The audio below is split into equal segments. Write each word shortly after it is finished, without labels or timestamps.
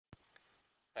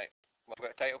Right, we've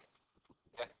got a title.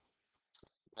 Yeah.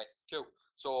 Right, cool.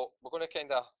 So we're going to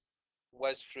kind of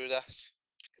whiz through this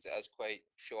because it is quite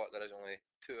short. There is only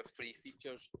 2 or 3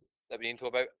 features that we need to know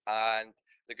about, and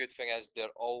the good thing is they're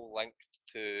all linked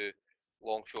to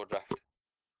Longshore drift.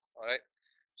 All right.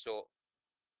 So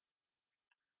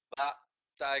that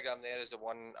diagram there is the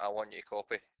one I want you to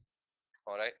copy.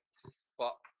 All right.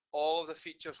 But all of the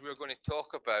features we're going to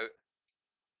talk about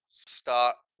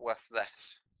start with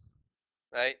this.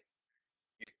 Right.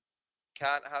 You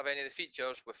can't have any of the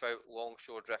features without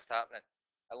longshore drift happening.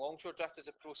 A longshore drift is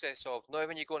a process of now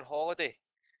when you go on holiday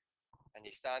and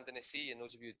you stand in the sea, and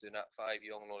those of you doing that 5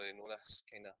 young already know this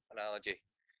kind of analogy,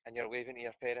 and you're waving to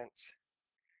your parents,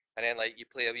 and then like you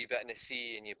play a wee bit in the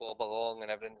sea and you bob along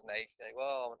and everything's nice, and you're like,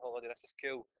 well, I'm on holiday, this is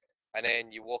cool. And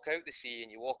then you walk out the sea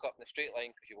and you walk up in a straight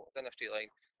line because you walked in a straight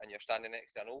line, and you're standing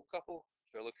next to an old couple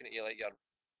who are looking at you like you're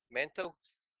mental,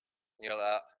 and you're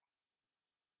like,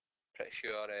 pretty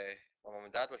sure my mum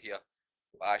and dad were here,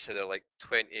 but actually they're like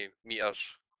 20 metres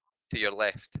to your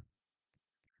left.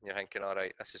 And you're thinking, all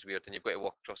right, this is weird, and you've got to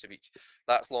walk across the beach.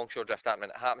 That's longshore drift happening.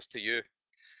 It happens to you.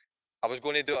 I was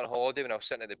going to do it on holiday when I was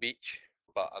sitting at the beach,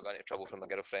 but I got into trouble from my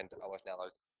girlfriend. I wasn't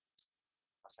allowed.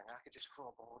 I was thinking I could just throw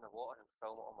a ball in the water and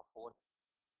film it on my phone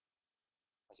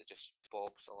as it just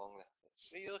bobs along the.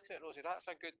 What are you looking at, Rosie? That's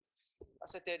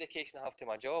a dedication I have to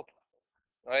my job.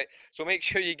 All right, so make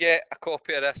sure you get a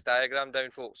copy of this diagram down,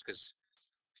 folks, because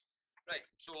right.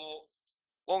 So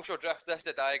longshore drift. This is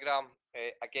the diagram.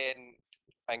 Again,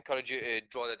 I encourage you to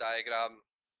draw the diagram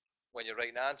when you're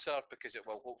writing the answer because it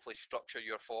will hopefully structure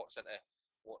your thoughts into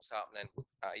what's happening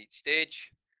at each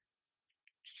stage.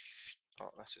 Oh,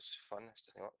 this is fun. This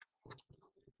doesn't work.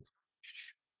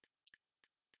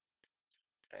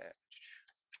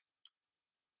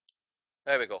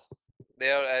 There we go.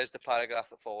 There is the paragraph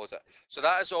that follows it. So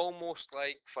that is almost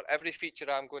like for every feature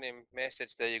I'm going to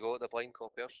message. There you go, the blind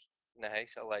copiers.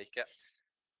 Nice, I like it.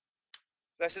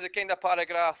 This is a kind of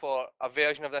paragraph or a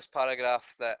version of this paragraph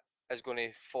that is going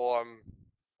to form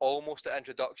almost an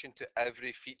introduction to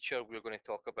every feature we're going to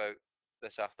talk about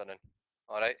this afternoon.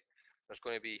 Alright, there's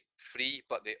going to be 3,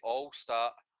 but they all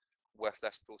start with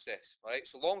this process. Alright,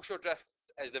 so longshore drift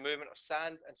is the movement of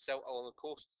sand and silt along the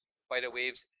coast by the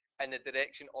waves in the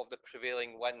direction of the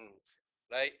prevailing wind.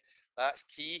 Right, that's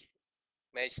key,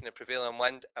 mention the prevailing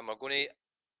wind, and we're going to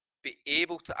be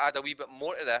able to add a wee bit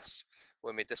more to this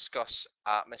when we discuss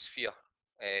atmosphere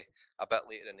a bit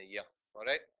later in the year.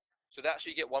 Alright, so that's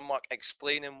where you get 1 mark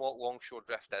explaining what longshore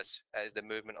drift is. It is the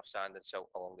movement of sand and silt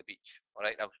along the beach.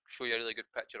 Alright, I'll show you a really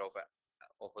good picture of it,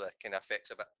 of the kind of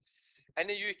effects of it. In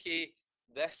the UK,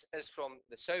 this is from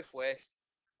the southwest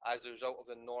as a result of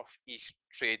the northeast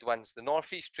trade winds. The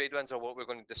northeast trade winds are what we're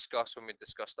going to discuss when we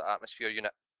discuss the atmosphere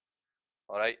unit.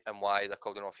 Alright, and why they're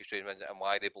called the northeast trade winds and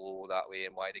why they blow that way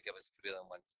and why they give us the prevailing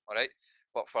wind. Alright,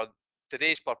 but for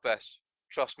today's purpose,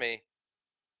 trust me,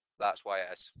 that's why it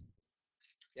is.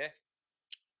 Yeah.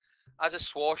 As a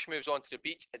swash moves onto the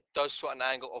beach, it does so at an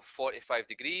angle of 45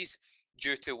 degrees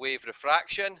due to wave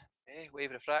refraction.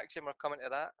 Wave refraction, we're coming to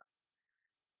that.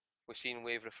 We've seen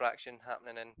wave refraction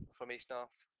happening in formation of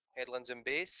headlands and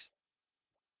bays.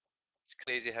 It's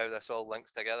crazy how this all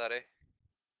links together,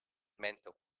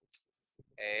 Mental.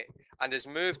 And is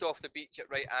moved off the beach at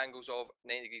right angles of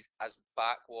 90 degrees as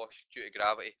backwash due to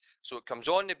gravity. So it comes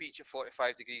on the beach at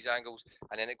 45 degrees angles,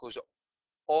 and then it goes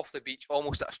off the beach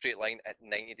almost at a straight line at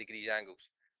 90 degrees angles.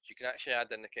 So you can actually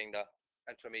add in the kind of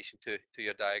information to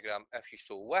your diagram if you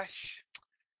so wish.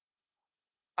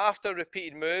 After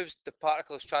repeated moves, the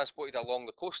particle is transported along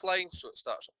the coastline, so it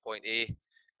starts at point A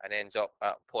and ends up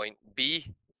at point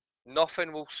B.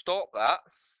 Nothing will stop that,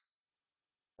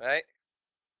 right,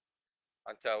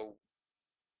 until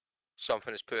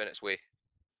something is put in its way.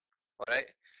 Alright.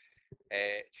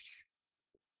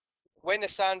 When the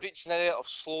sand reaches an area of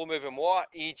slow moving water,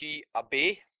 e.g. a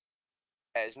bay,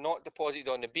 it is not deposited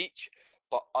on the beach,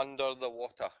 but under the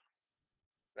water.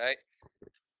 Right?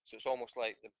 So it's almost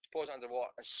like the deposit underwater,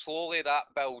 and slowly that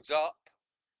builds up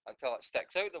until it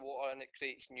sticks out the water and it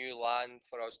creates new land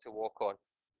for us to walk on.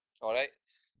 Alright?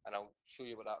 And I'll show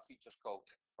you what that feature's called.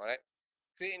 Alright?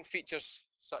 Creating features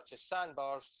such as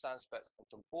sandbars, sand spits, and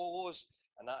tombolos,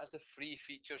 and that is the 3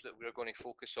 features that we're going to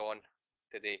focus on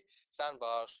today.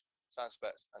 Sandbars, sand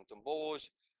spits, and tombolos,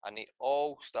 and they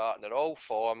all start and they're all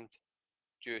formed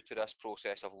due to this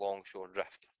process of longshore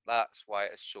drift. That's why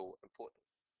it is so important.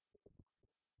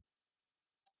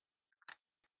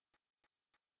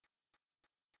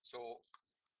 So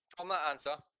from that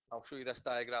answer, I'll show you this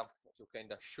diagram, which will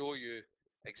kind of show you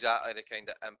exactly the kind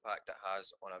of impact it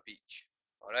has on a beach.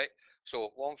 Alright,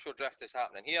 so longshore drift is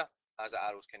happening here, as the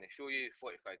arrows kind of show you,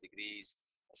 45 degrees.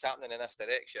 It's happening in this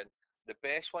direction. The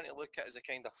best one to look at is the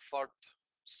kind of third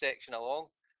section along.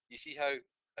 You see how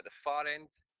at the far end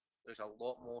there's a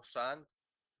lot more sand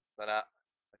than at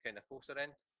the kind of closer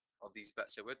end of these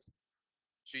bits of wood.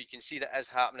 So you can see that is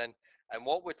happening. And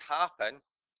what would happen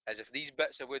is if these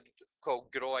bits of wood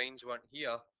called groins weren't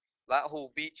here, that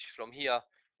whole beach from here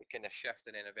would kind of shift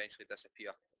and then eventually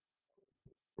disappear.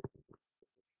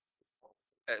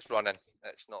 It's running.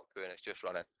 It's not pooing, it's just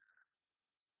running.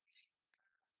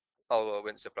 Although it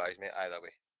wouldn't surprise me either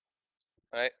way.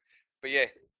 Right? But yeah,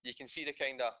 you can see the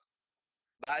kind of,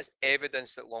 that is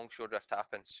evidence that longshore drift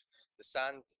happens. The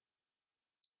sand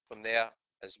from there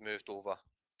is moved over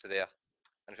to there.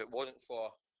 And if it wasn't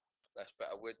for this bit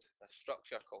of wood, this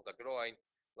structure called a groin,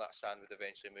 that sand would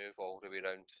eventually move all the way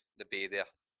around the bay there.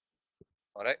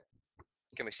 Alright,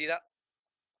 can we see that?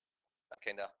 That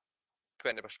kind of put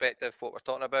into perspective what we're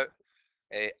talking about.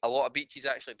 A lot of beaches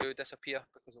actually do disappear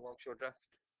because of longshore drift.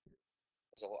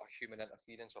 There's a lot of human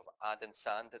interference of adding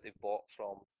sand that they've bought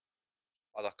from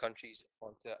other countries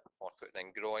onto it, or putting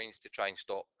in groins to try and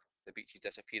stop the beaches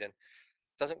disappearing.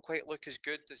 Doesn't quite look as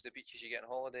good as the beaches you get on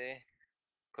holiday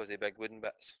because they're big wooden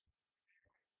bits,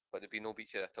 but there'd be no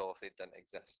beach here at all if they didn't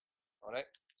exist. Alright,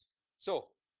 so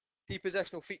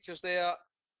depositional features there.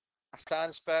 A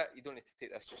sand spit, you don't need to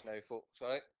take this just now folks,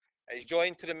 alright? It's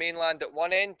joined to the mainland at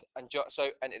one end and juts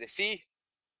out into the sea.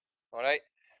 Alright,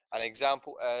 an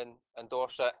example in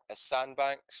Dorset is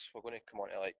sandbanks. We're going to come on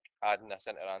to like adding this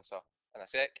into our answer in a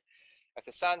sec. If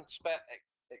the sand spit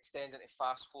extends into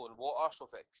fast flowing water, so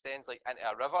if it extends like into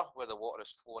a river where the water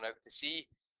is flowing out to sea,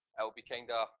 it'll be kind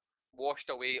of washed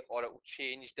away or it will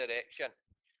change direction.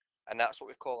 And that's what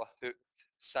we call a hooked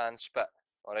sand spit,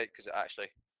 alright, because it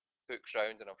actually hooks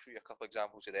round, and I'll show you a couple of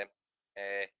examples of them.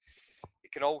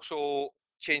 It can also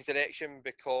change direction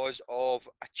because of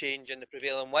a change in the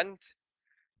prevailing wind.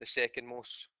 The second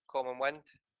most common wind,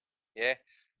 yeah,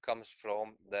 comes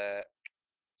from the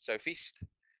southeast.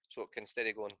 So it can, instead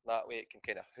of going that way, it can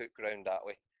kind of hook round that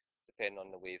way, depending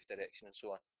on the wave direction and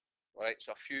so on. Alright,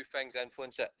 so a few things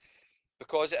influence it.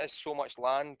 Because it is so much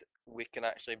land, we can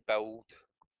actually build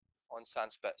on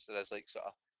sand spits. There is like sort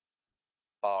of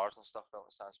bars and stuff built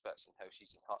on sand spits and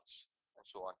houses and huts and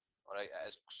so on. Alright, it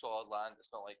is solid land,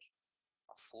 it's not like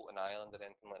a floating island or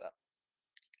anything like that.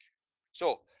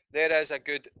 So, there is a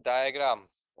good diagram,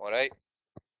 alright?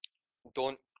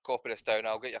 Don't copy this down,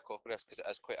 I'll get you a copy of this because it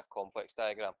is quite a complex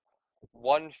diagram.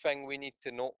 One thing we need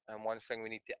to note and one thing we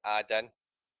need to add in,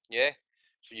 yeah?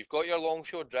 So you've got your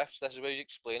longshore drifts, this is where you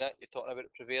explain it, you're talking about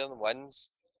prevailing winds,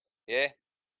 yeah?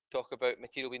 Talk about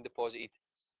material being deposited.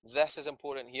 This is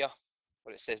important here,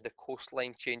 where it says the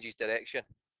coastline changes direction,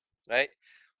 right?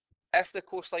 If the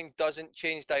coastline doesn't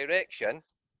change direction,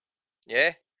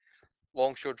 yeah,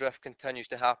 longshore drift continues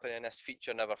to happen and this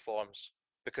feature never forms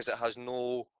because it has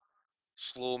no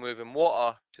slow moving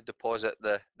water to deposit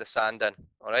the sand in.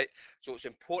 Alright, so it's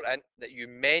important that you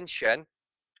mention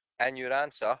in your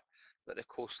answer that the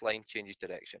coastline changes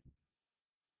direction.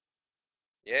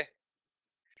 Yeah,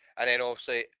 and then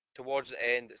obviously towards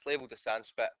the end it's labelled a sand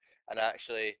spit, and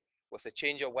actually with the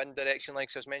change of wind direction, like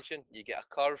I was mentioned, you get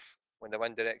a curve. When the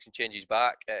wind direction changes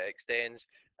back, it extends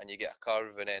and you get a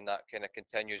curve, and then that kind of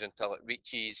continues until it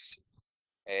reaches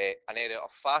an area of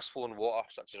fast flowing water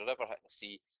such as a river hitting the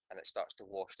sea, and it starts to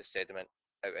wash the sediment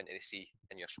out into the sea,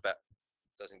 and your spit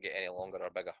doesn't get any longer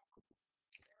or bigger.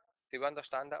 Do you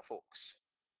understand that, folks?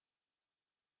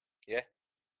 Yeah?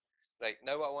 Right,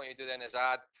 now what I want you to do then is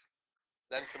add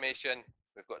the information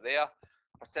we've got there,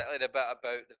 particularly the bit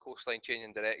about the coastline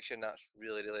changing direction. That's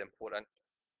really, really important,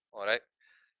 alright,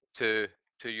 to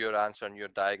your answer and your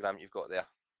diagram you've got there,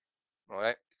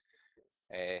 alright?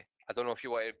 I don't know if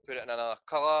you want to put it in another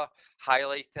colour,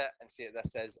 highlight it and say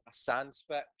this is a sand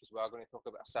spit, because we are going to talk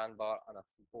about a sandbar and a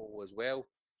bowl as well,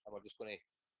 and we're just going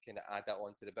to kind of add that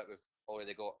on to the bit we've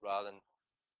already got rather than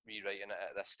rewriting it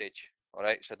at this stage.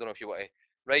 Alright, so I don't know if you want to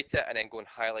write it and then go and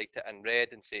highlight it in red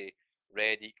and say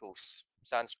red equals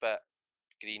sand spit,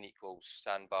 green equals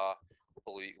sandbar,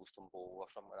 blue equals tumble or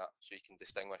something like that, so you can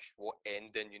distinguish what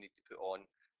ending you need to put on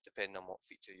depending on what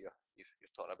feature you're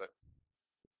talking about.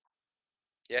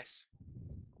 Yes?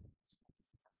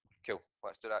 Cool,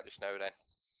 let's do that just now then.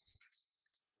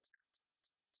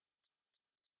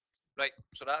 Right,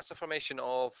 so that's the formation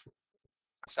of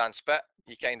a sand spit.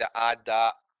 You kind of add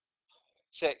that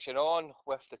section on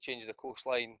with the change of the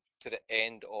coastline to the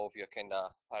end of your kind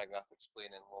of paragraph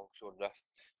explaining longshore drift.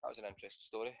 That was an interesting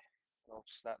story. Old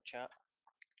Snapchat.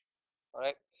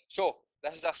 Alright, so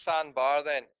this is a sandbar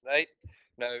then, right?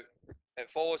 Now, it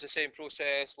follows the same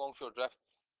process, longshore drift.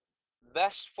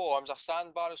 This forms, a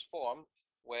sandbar is formed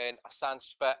when a sand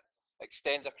spit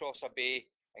extends across a bay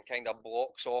and kind of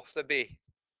blocks off the bay,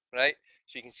 right?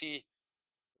 So you can see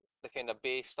the kind of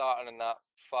bay starting in that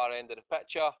far end of the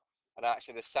picture, and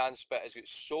actually the sand spit has got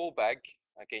so big,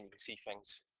 again you can see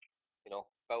things,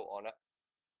 built on it,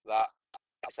 that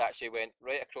it's actually went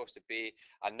right across the bay,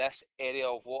 and this area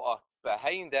of water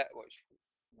behind it, which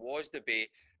was the bay,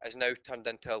 is now turned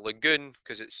into a lagoon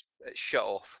because it's shut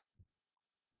off.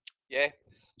 Yeah,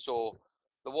 so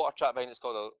the water trap behind it's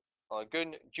called a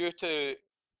lagoon. Due to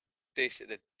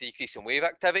the decrease in wave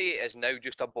activity, is now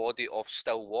just a body of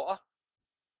still water.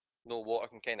 No water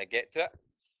can kind of get to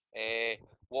it.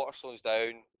 Water slows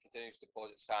down, continues to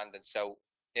deposit sand and silt.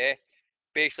 Yeah,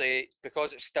 basically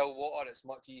because it's still water, it's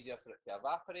much easier for it to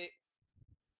evaporate.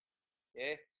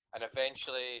 Yeah, and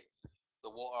eventually the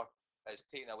water is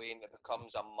taken away and it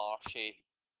becomes a marshy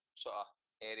sort of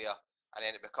area, and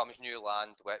then it becomes new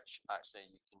land which actually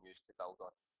you can use to build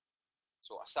on.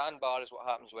 So a sandbar is what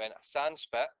happens when a sand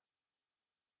spit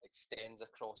extends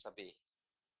across a bay,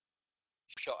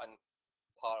 shutting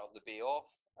part of the bay off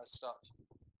as such.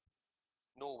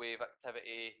 No wave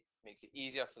activity, makes it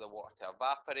easier for the water to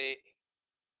evaporate,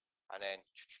 and then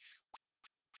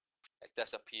it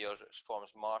disappears, it forms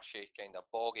marshy, kind of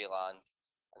boggy land,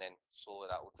 and then slowly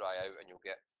that will dry out and you'll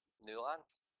get new land.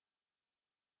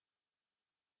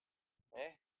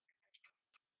 Eh?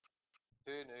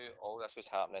 Who knew all this was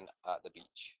happening at the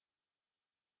beach?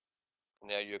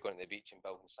 Now you're going to the beach and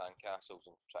building sandcastles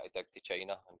and try to dig to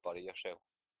China and bury yourself.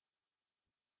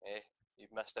 Eh?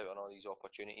 You've missed out on all these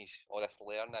opportunities, all this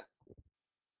learning.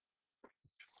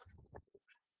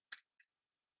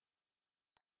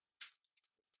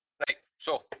 Right,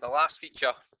 so the last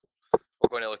feature we're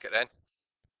going to look at then.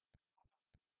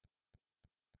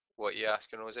 What are you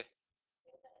asking, Rosie?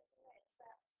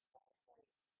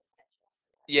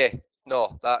 Yeah,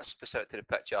 no, that's specific to the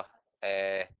picture.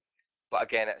 But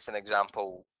again, it's an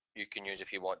example you can use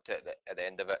if you want to at the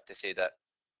end of it to say that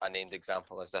a named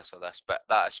example is this or this. But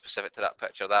that is specific to that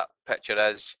picture. That picture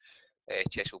is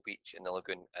Chesil Beach, and the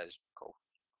lagoon is called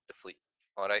the Fleet.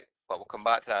 All right, but we'll come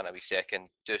back to that in a wee second.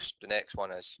 Just the next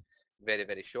one is very,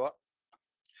 very short.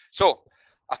 So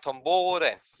a tombolo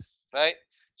then, right?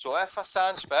 So if a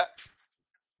sand spit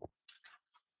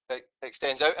that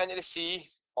extends out into the sea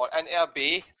or into a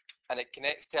bay and it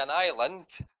connects to an island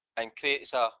and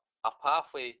creates a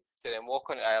pathway to then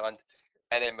walk on the island,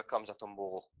 it then becomes a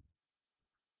tombolo.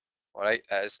 Alright,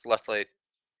 it is literally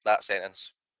that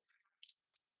sentence.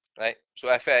 Right? So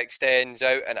if it extends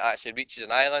out and it actually reaches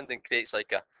an island and creates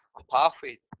like a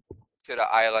pathway to the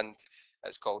island,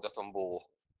 it's called a tombolo.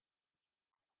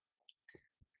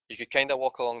 You could kind of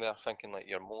walk along there thinking like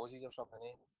you're Moses or something,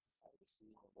 eh?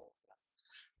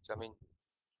 So I mean,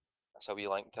 that's a wee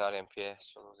link to our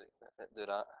MPS for those that do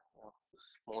that. You know,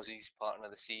 Moses, parting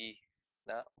of the sea.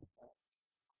 That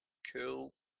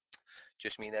cool.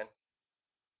 Just me then.